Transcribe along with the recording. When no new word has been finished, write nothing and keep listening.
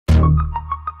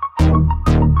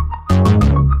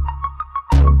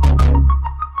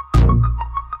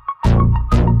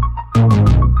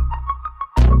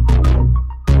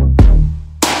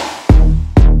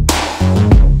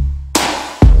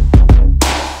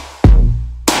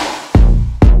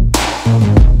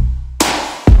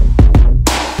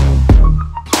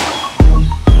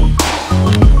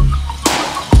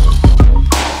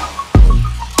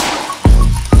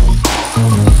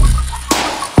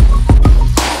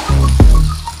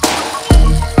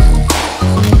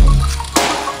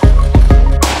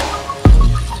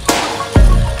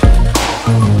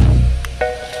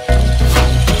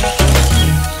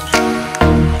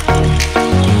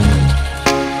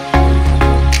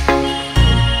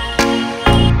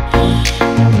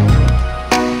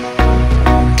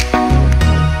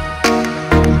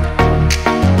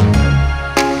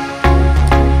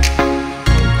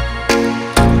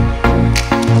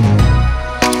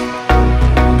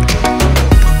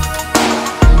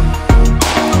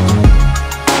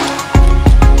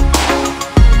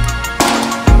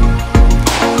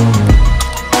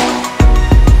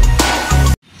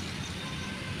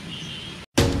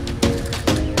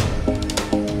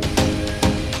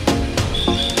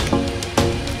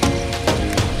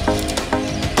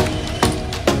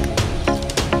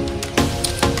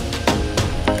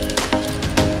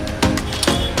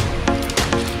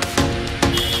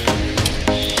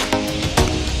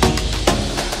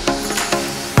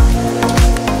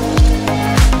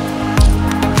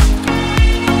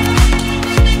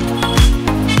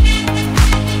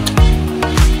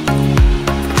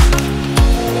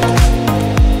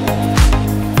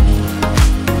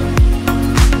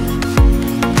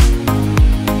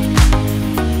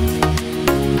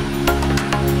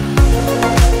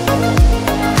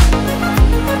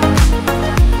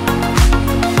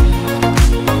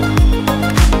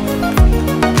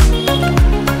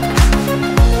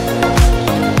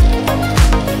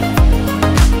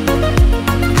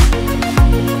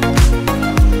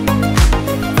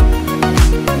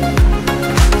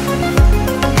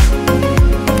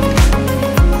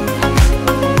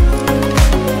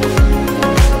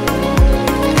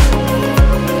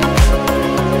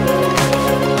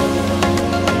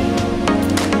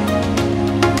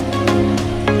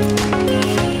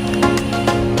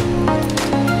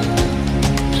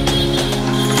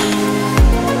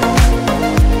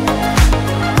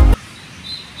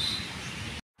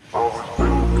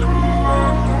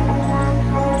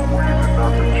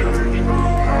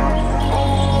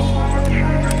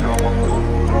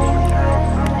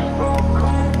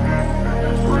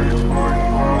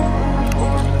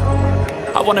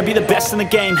I wanna be the best in the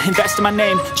game, invest in my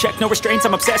name. Check no restraints,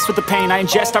 I'm obsessed with the pain. I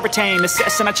ingest, I retain,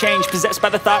 assess and I change. Possessed by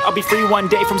the thought I'll be free one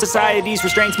day from society's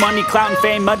restraints. Money, clout and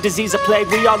fame, mud, disease, a plague.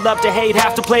 We all love to hate,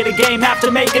 have to play the game, have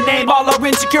to make a name. All our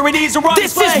insecurities are on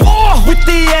display. This is war with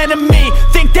the enemy,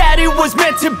 think that it was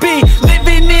meant to be.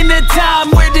 Living in a time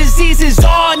where disease is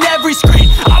on every screen.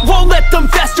 I won't let them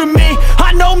fester me,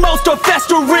 I know most are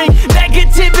festering.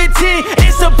 Negativity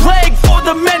is a plague for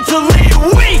the mentally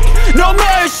weak. No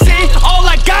mercy, all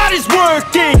I got is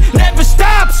working. Never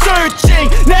stop searching,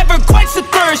 never quite so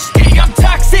thirsty. I'm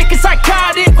toxic and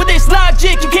psychotic with this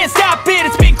logic, you can't stop it.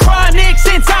 It's been chronic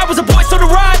since I was a boy, so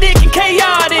neurotic and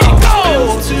chaotic.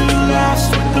 Built to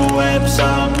last with the webs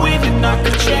I'm weaving. I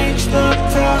could change the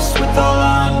past with all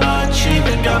I'm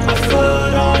achieving. Got my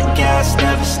foot on gas,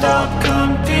 never stop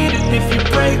competing. If you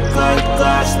break like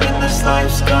glass, then this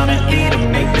life's gonna eat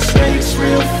 'em. Make mistakes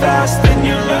real fast, then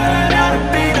you learn how to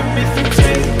beat 'em. If you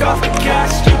take off the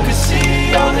cast, you can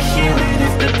see all the healing.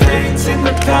 If the pain's in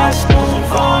the past,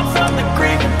 move on from the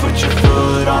grave and put your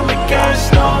foot on the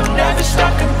gas. No, never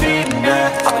stop competing, yeah.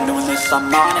 I've been doing this,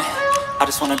 I'm on it. I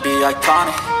just wanna be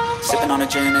iconic. Sipping on a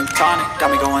gin and tonic,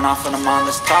 got me going off when I'm on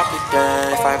this topic,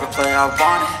 yeah. If I ever play, I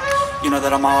want it. You know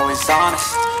that I'm always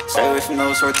honest. Stay away from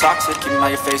those who are toxic. Keep them out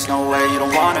your face, no way, you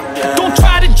don't want it, yeah. Don't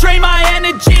try to drain my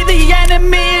energy, the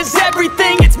enemy is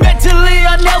everything. It's meant to